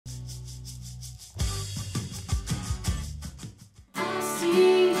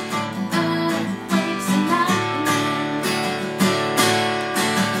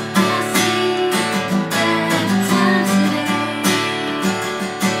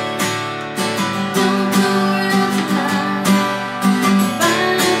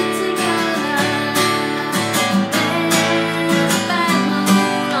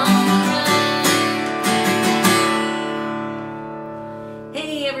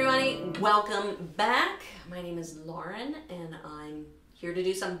everybody, welcome back. My name is Lauren and I'm here to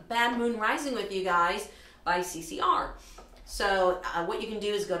do some Bad Moon Rising with you guys by CCR. So what you can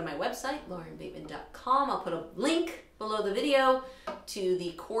do is go to my website, laurenbateman.com. I'll put a link below the video to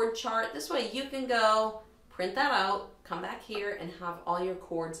the chord chart. This way you can go print that out, come back here and have all your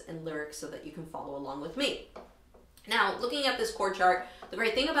chords and lyrics so that you can follow along with me. Now, looking at this chord chart, the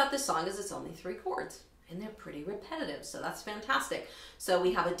great thing about this song is it's only 3 chords. And they're pretty repetitive, so that's fantastic. So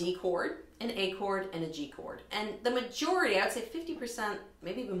we have a D chord, an A chord, and a G chord. And the majority, I would say 50%,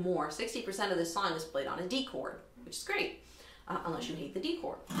 maybe even more, 60% of this song is played on a D chord, which is great, unless you hate the D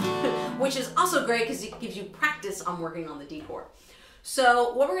chord, which is also great because it gives you practice on working on the D chord.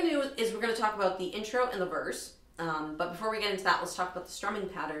 So what we're going to do is we're going to talk about the intro and the verse, but before we get into that, let's talk about the strumming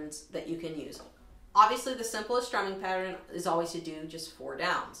patterns that you can use. Obviously, the simplest strumming pattern is always to do just 4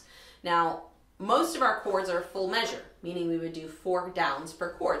 downs. Now, most of our chords are full measure, meaning we would do 4 downs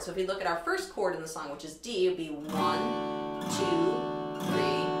per chord. So if we look at our first chord in the song, which is D, it would be 1, 2, 3,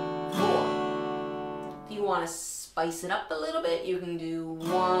 4. If you want to spice it up a little bit, you can do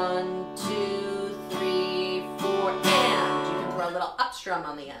 1, 2, 3, 4, and you can throw a little up strum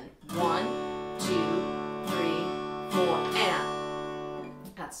on the end. 1, 2, 3, 4, and.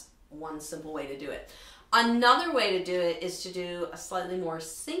 That's one simple way to do it. Another way to do it is to do a slightly more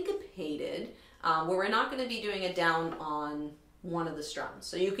syncopated, where we're not going to be doing a down on one of the strums.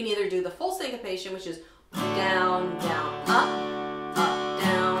 So you can either do the full syncopation, which is down, down, up,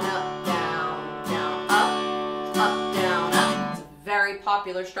 down, down, up, down, up. It's a very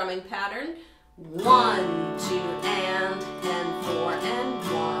popular strumming pattern. 1, 2, and 4, and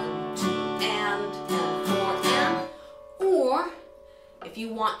 1, 2, and 4, and. Or if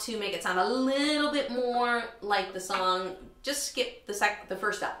you want to make it sound a little bit more like the song, just skip the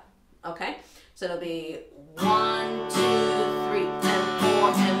first up, okay? So it'll be 1, 2, 3, and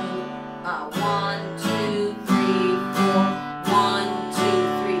 4, and 1, 2, 3, 4, 1, 2,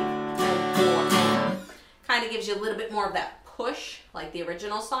 3, and 4, and. Kind of gives you a little bit more of that push like the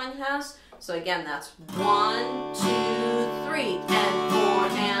original song has. So again, that's 1, 2, 3, and 4,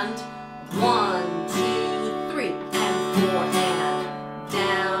 and 1, 2, 3, and 4, and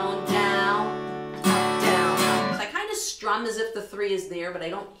down, down, up, down, up. So I kind of strum as if the 3 is there, but I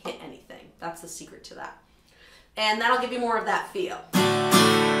don't hit anything. That's the secret to that. And that'll give you more of that feel.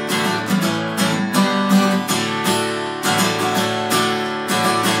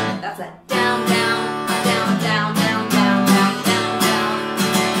 That's that down, down, down, down, down, down, down,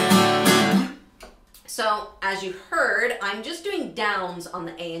 down, down. So as you heard, I'm just doing downs on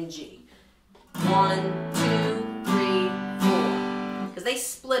the A and G. 1, 2, 3, 4. Because they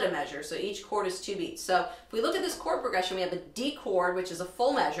split a measure, so each chord is 2 beats. So if we look at this chord progression, we have a D chord, which is a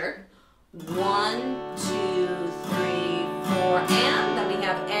full measure. 1, 2, 3, 4, and then we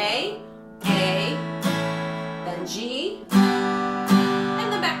have A, then G, and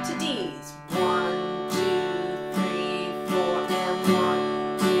then back to D's. 1, 2, 3, 4, and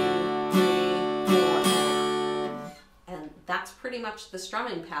 1, 2, 3, 4, and that's pretty much the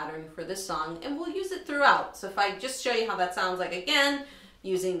strumming pattern for this song, and we'll use it throughout. So if I just show you how that sounds like again,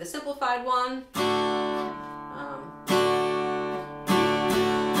 using the simplified one.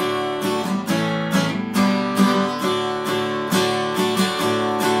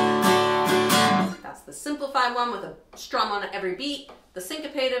 The simplified one with a strum on every beat, the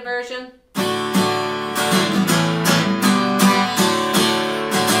syncopated version.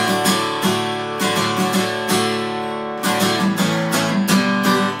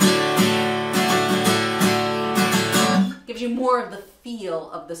 Gives you more of the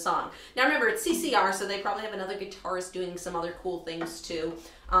feel of the song. Now remember, it's CCR, so they probably have another guitarist doing some other cool things too.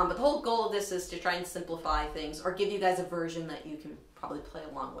 But the whole goal of this is to try and simplify things or give you guys a version that you can probably play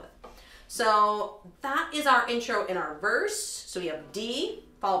along with. So that is our intro in our verse. So we have D,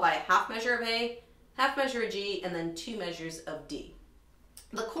 followed by a half measure of A, half measure of G, and then 2 measures of D.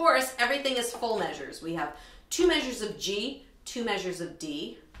 The chorus, everything is full measures. We have 2 measures of G, 2 measures of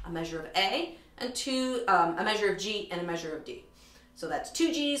D, a measure of A, and a measure of G and a measure of D. So that's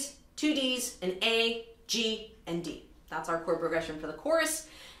 2 Gs, 2 Ds, an A, G, and D. That's our chord progression for the chorus.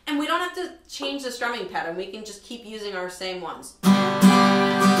 And we don't have to change the strumming pattern. We can just keep using our same ones.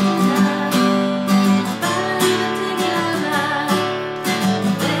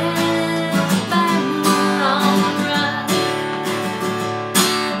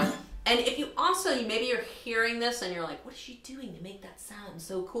 And if you also, maybe you're hearing this and you're like, what is she doing to make that sound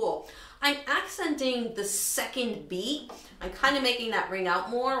so cool? I'm accenting the second beat. I'm kind of making that ring out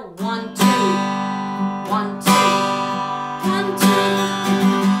more. 1, 2, 1, 2, 1, 2.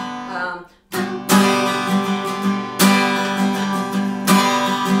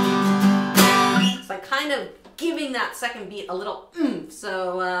 giving that second beat a little oomph.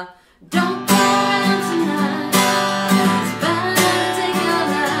 So don't go around tonight. It's better to take your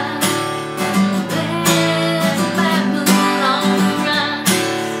life. There's a bad moon on the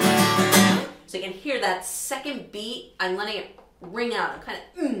rise. So you can hear that second beat. I'm letting it ring out. I'm kind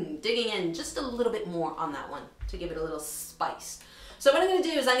of digging in just a little bit more on that one to give it a little spice. So what I'm going to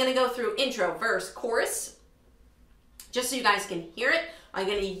do is I'm going to go through intro, verse, chorus, just so you guys can hear it. I'm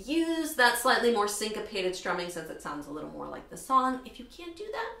going to use that slightly more syncopated strumming since it sounds a little more like the song. If you can't do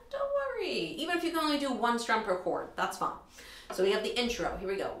that, don't worry. Even if you can only do one strum per chord, that's fine. So we have the intro. Here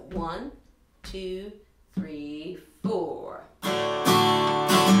we go. 1, 2, 3, 4.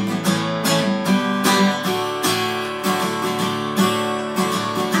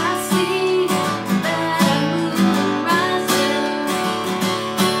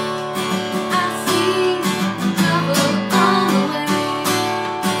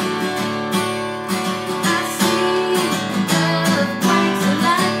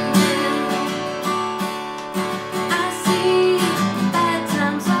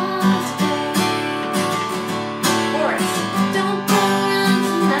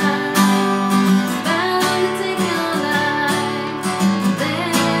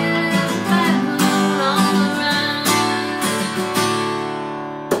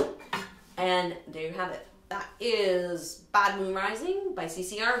 Bad Moon Rising by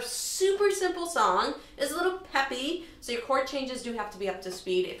CCR. Super simple song. It's a little peppy, so your chord changes do have to be up to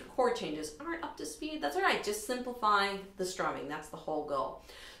speed. If your chord changes aren't up to speed, that's all right. Just simplify the strumming. That's the whole goal.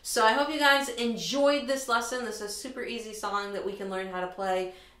 So I hope you guys enjoyed this lesson. This is a super easy song that we can learn how to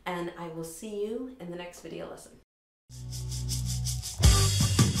play, and I will see you in the next video lesson.